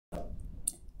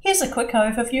Here's a quick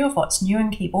overview of what's new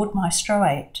in Keyboard Maestro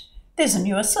 8. There's a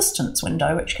new assistance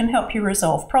window which can help you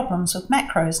resolve problems with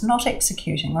macros not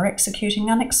executing or executing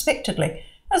unexpectedly,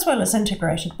 as well as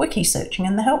integrated wiki searching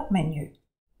in the help menu.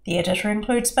 The editor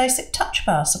includes basic touch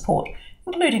bar support,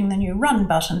 including the new Run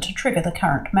button to trigger the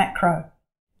current macro.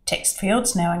 Text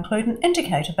fields now include an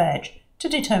indicator badge to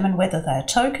determine whether they are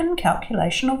token,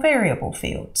 calculation or variable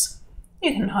fields.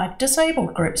 You can hide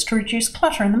disabled groups to reduce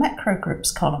clutter in the macro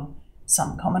groups column.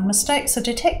 Some common mistakes are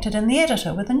detected in the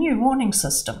editor with a new warning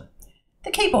system.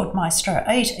 The Keyboard Maestro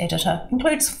 8 editor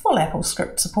includes full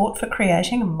AppleScript support for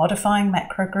creating and modifying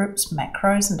macro groups,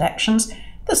 macros and actions.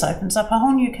 This opens up a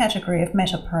whole new category of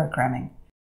metaprogramming.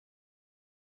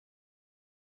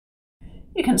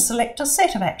 You can select a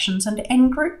set of actions and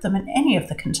n-group them in any of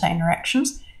the container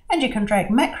actions, and you can drag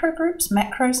macro groups,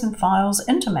 macros and files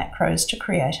into macros to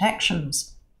create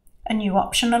actions. A new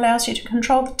option allows you to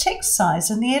control the text size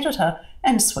in the editor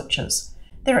and switches.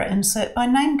 There are insert by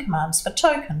name commands for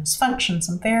tokens, functions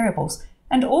and variables,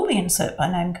 and all the insert by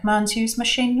name commands use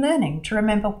machine learning to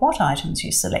remember what items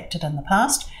you selected in the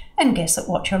past and guess at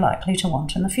what you're likely to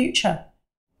want in the future.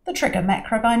 The trigger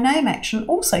macro by name action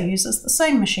also uses the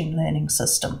same machine learning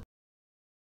system.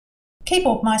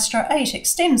 Keyboard Maestro 8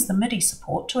 extends the MIDI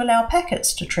support to allow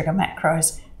packets to trigger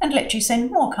macros and let you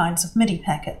send more kinds of MIDI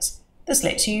packets. This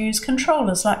lets you use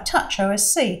controllers like Touch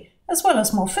OSC, as well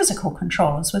as more physical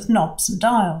controllers with knobs and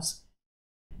dials.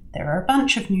 There are a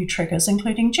bunch of new triggers,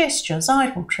 including gestures,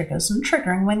 idle triggers, and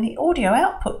triggering when the audio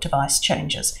output device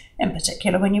changes, in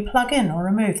particular when you plug in or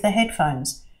remove the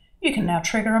headphones. You can now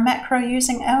trigger a macro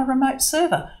using our remote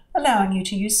server, allowing you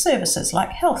to use services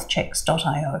like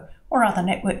healthchecks.io or other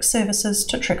network services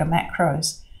to trigger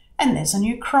macros. And there's a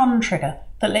new Cron trigger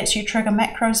that lets you trigger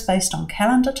macros based on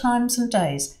calendar times and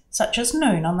days, such as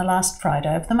noon on the last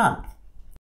Friday of the month.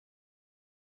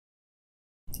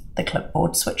 The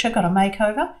clipboard switcher got a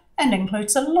makeover and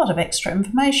includes a lot of extra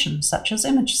information, such as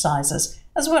image sizes,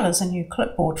 as well as a new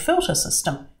clipboard filter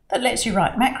system that lets you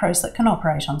write macros that can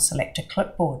operate on selected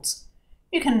clipboards.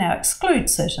 You can now exclude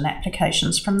certain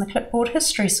applications from the clipboard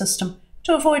history system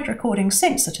to avoid recording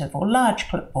sensitive or large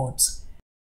clipboards.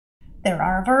 There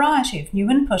are a variety of new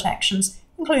input actions,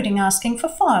 including asking for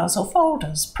files or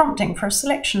folders, prompting for a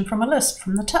selection from a list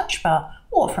from the touch bar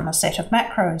or from a set of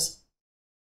macros.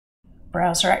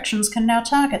 Browser actions can now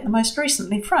target the most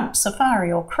recently front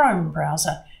Safari or Chrome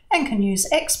browser and can use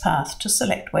XPath to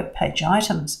select web page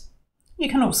items. You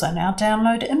can also now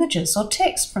download images or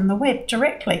text from the web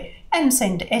directly and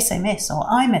send SMS or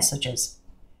iMessages.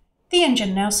 The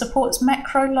engine now supports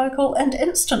macro local and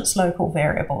instance local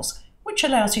variables, which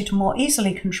allows you to more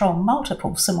easily control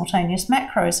multiple simultaneous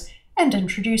macros and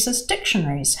introduces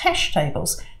dictionaries, hash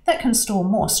tables that can store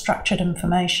more structured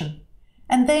information.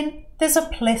 And then there's a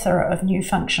plethora of new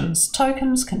functions,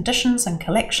 tokens, conditions and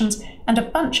collections, and a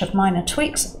bunch of minor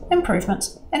tweaks,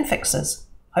 improvements and fixes.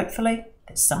 Hopefully,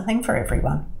 there's something for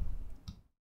everyone.